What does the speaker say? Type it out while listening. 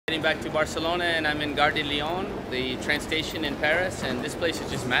Heading back to Barcelona, and I'm in Gare de Lyon, the train station in Paris, and this place is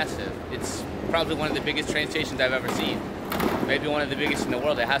just massive. It's probably one of the biggest train stations I've ever seen. Maybe one of the biggest in the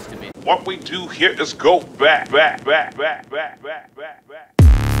world. It has to be. What we do here is go back. I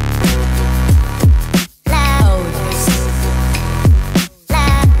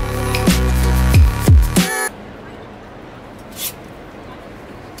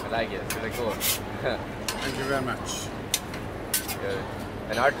like it. It's really cool. Thank you very much. Good.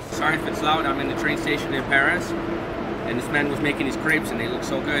 An artist. Sorry if it's loud. I'm in the train station in Paris, and this man was making these crepes, and they look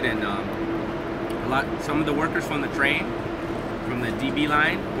so good. And some of the workers from the train, from the DB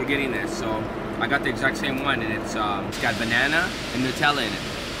line, were getting this. So I got the exact same one, and it's got banana and Nutella in it.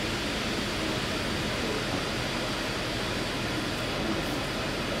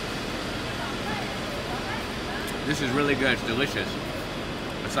 This is really good. It's delicious.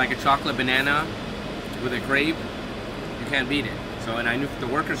 It's like a chocolate banana with a grape. You can't beat it. So, and I knew if the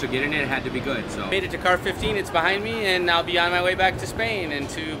workers were getting it, it had to be good. So, made it to car 15. It's behind me, and I'll be on my way back to Spain and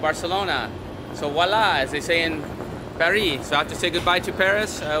to Barcelona. So voila, as they say in Paris. So I have to say goodbye to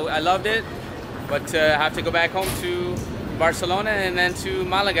Paris. I loved it, but I have to go back home to Barcelona and then to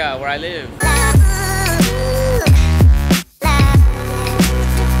Malaga, where I live.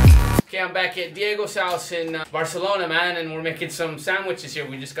 Okay, I'm back at Diego's house in Barcelona, man, and we're making some sandwiches here.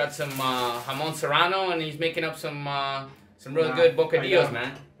 We just got some Jamón Serrano, and he's making up some really good bocadillos,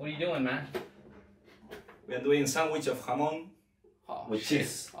 man. What are you doing, man? We are doing sandwich of jamon with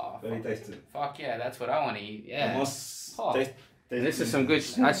cheese. Oh, very tasty. Fuck yeah, that's what I want to eat. Yeah. The most tasty. This is some good.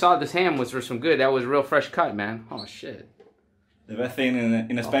 I saw this ham was for some good. That was real fresh cut, man. Oh shit. The best thing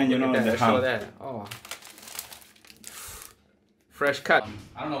in Spain, you know, is the ham. Show that. Oh. Fresh cut.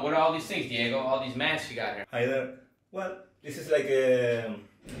 I don't know, what are all these things, Diego? All these masks you got here? Hi there. Well, this is like a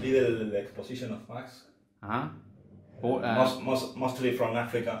little exposition of masks. Uh-huh. Mostly from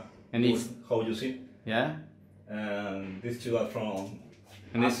Africa. And these, how you see? Yeah. And these two are from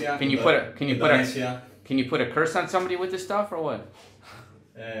Asia. Can you put a curse on somebody with this stuff or what?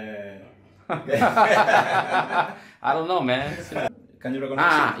 I don't know, man. Can you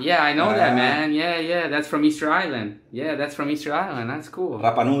recognize it? Yeah, I know that, man. Yeah, that's from Easter Island. Yeah, that's from Easter Island. That's cool.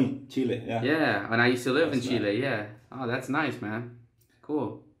 Rapa Nui, Chile. Yeah. Yeah, when I used to live in Chile. Nice. Yeah. Oh, that's nice, man.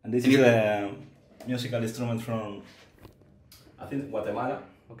 Cool. And this is a musical instrument from, I think, Guatemala.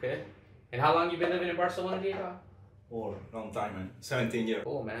 Okay. And how long you been living in Barcelona, Diego? For a long time, man. 17 years.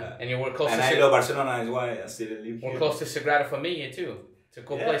 Cool, man. And you were close to... And I love Barcelona, is why I still live here. We're close to Sagrada Familia, too. It's a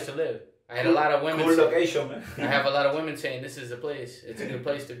cool place to live. I had a lot of women... Cool location, man. I have a lot of women saying this is the place. It's a good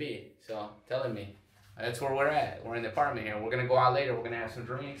place to be. So, telling me. That's where we're at. We're in the apartment here. We're going to go out later. We're going to have some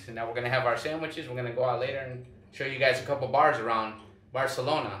drinks. And now we're going to have our sandwiches. We're going to go out later and show you guys a couple bars around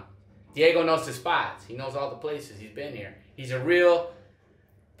Barcelona. Diego knows the spots. He knows all the places. He's been here. He's a real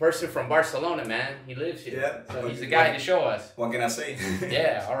person from Barcelona, man. He lives here. Yeah. So he's the guy to show us. What can I say?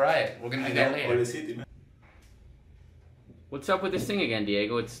 Yeah, all right. We're going to do that later. The city, man. What's up with this thing again,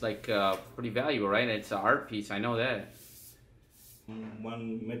 Diego? It's like pretty valuable, right? It's an art piece. I know that.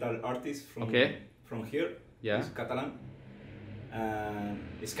 One metal artist from here. Yeah. He's Catalan. And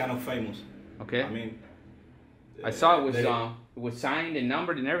it's kind of famous. Okay. I mean, I saw it was signed and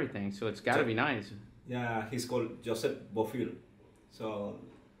numbered and everything, so it's got to be nice. Yeah, he's called Joseph Bofill. So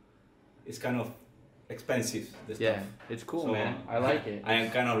it's kind of expensive. The stuff. Yeah, it's cool, so, man. I like it. I am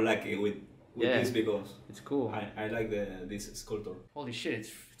kind of lucky with this because it's cool. I like this sculpture. Holy shit,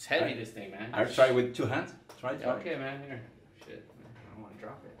 it's heavy, this thing, man. I'll try with 2 hands. Try. Okay, man. Here. Shit, man. I don't want to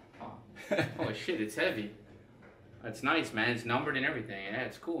drop it. Oh. Holy shit, it's heavy. That's nice, man. It's numbered and everything. Yeah,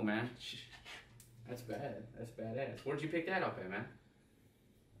 it's cool, man. That's bad. That's badass. Where'd you pick that up at, man?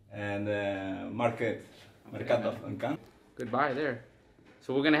 And Mercado en Can. Goodbye there.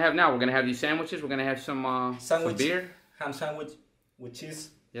 So we're gonna have these sandwiches. We're gonna have some beer. Ham sandwich with cheese.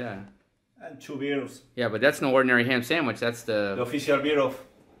 Yeah. And 2 beers. Yeah, but that's no ordinary ham sandwich. That's the official beer of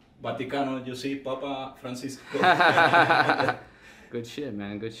Vaticano. You see, Papa Francisco. Good shit,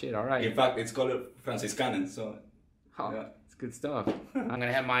 man. Good shit. All right. In fact, it's called Franciscanen. So. Yeah. It's good stuff. I'm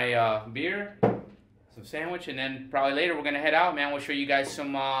gonna have my beer, some sandwich, and then probably later we're gonna head out, man. We'll show you guys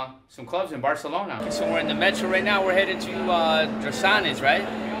some clubs in Barcelona. Okay, so we're in the metro right now. We're headed to Drassanes, right?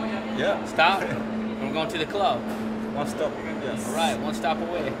 Yeah. Stop. We're going to the club. One stop. Yes. All right, one stop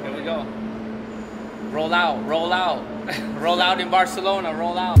away. Here we go. Roll out, roll out, roll out in Barcelona.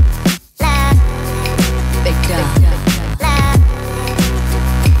 Roll out.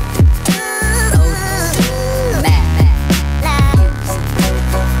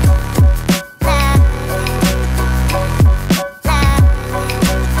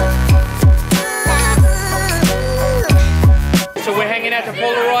 So we're hanging at the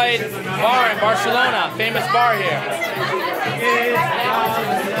Polaroid Polaroid Bar in Barcelona, famous bar here.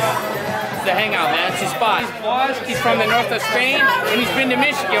 It's the hangout, man. It's a spot. He's from the north of Spain, and he's been to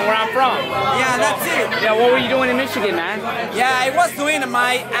Michigan, where I'm from. Yeah, that's it. Yeah, what were you doing in Michigan, man? Yeah, I was doing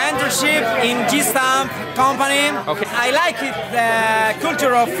my internship in G-Stamp company. Okay. I like it, the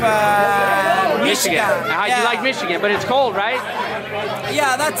culture of Michigan. You like Michigan, but it's cold, right?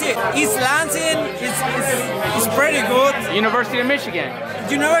 Yeah, that's it. East Lansing is pretty good. University of Michigan.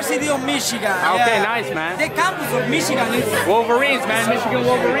 University of Michigan. Okay, yeah. nice, man. The campus of Michigan is... Wolverines, man. Michigan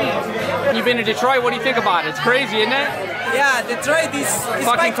Wolverines. You've been to Detroit. What do you think about it? It's crazy, isn't it? Yeah, Detroit is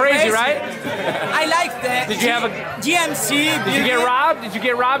fucking crazy, right? I like the Did you have a GMC. Did you get robbed? Did you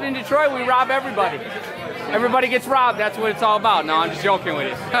get robbed in Detroit? We rob everybody. Everybody gets robbed. That's what it's all about. No, I'm just joking with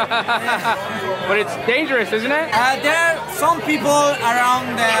it. But it's dangerous, isn't it? There are some people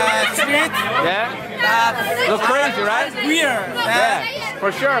around the street. Yeah. Look crazy, right? Weird. Yeah,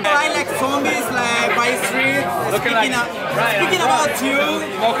 for sure, man. I like zombies, like by street. Speaking about you.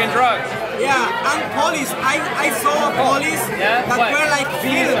 Smoking drugs. Yeah, and police. I saw a police that were like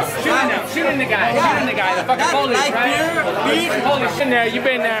fields. Shooting the guy. Yeah. Shooting the guy. The fucking police, like right? big Police in there. You've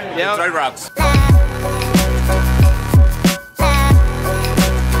been there. Yeah. Dry rocks.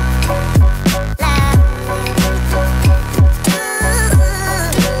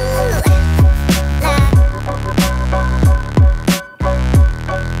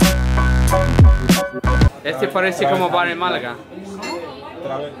 Este parece como bar en Málaga.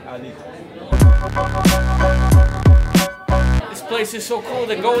 This place is so cool.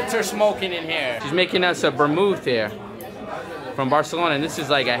 The goats are smoking in here. She's making us a vermouth here from Barcelona, and this is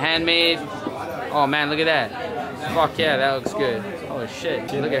like a handmade. Oh man, look at that. Fuck yeah, that looks good. Oh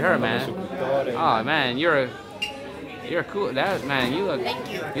shit, look at her, man. Oh man, you're cool. That man, you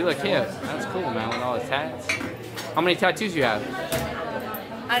look hip. That's cool, man, with all the tats. How many tattoos you have?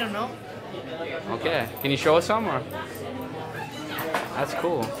 I don't know. Okay, can you show us some? Or? That's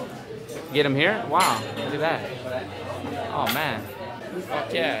cool. Get them here? Wow, look at that. Oh man.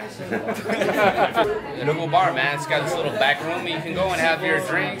 Fuck yeah. The cool bar, man. It's got this little back room you can go and have your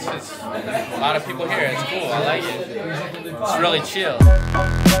drinks. It's a lot of people here. It's cool. I like it. It's really chill.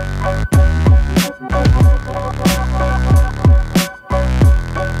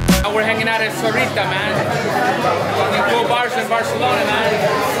 Now we're hanging out at Sor Rita, man. Cool bars in Barcelona, man.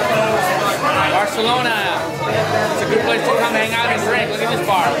 Barcelona. It's a good place to come hang out and drink. Look at this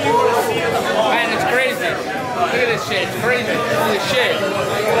bar. Man, it's crazy. Look at this shit. It's crazy. Look at this shit.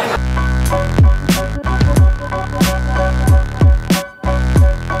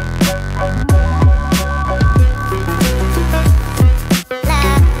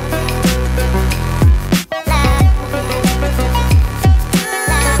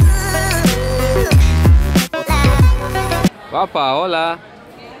 Papa, hola.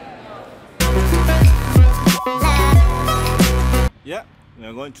 Yeah,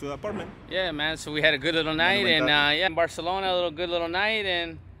 we're going to the apartment. Yeah, man. So we had a good little night, and yeah, in Barcelona, a good little night,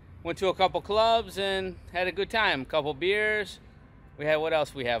 and went to a couple clubs and had a good time. A couple beers. We had, what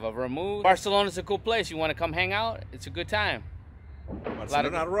else we have? A vermouth. Barcelona's a cool place. You want to come hang out? It's a good time.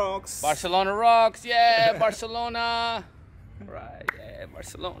 Barcelona rocks. Barcelona rocks. Yeah, Barcelona. Right. Yeah,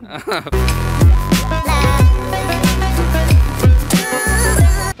 Barcelona.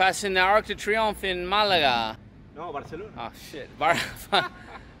 Passing the Arc de Triomphe in Malaga. No, Barcelona. Oh shit.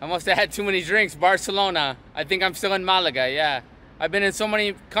 I must have had too many drinks. Barcelona. I think I'm still in Malaga, yeah. I've been in so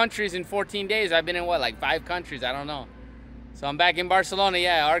many countries in 14 days. I've been in what, like 5 countries? I don't know. So I'm back in Barcelona,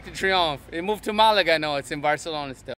 yeah, Arc de Triomphe. It moved to Malaga, no, it's in Barcelona still.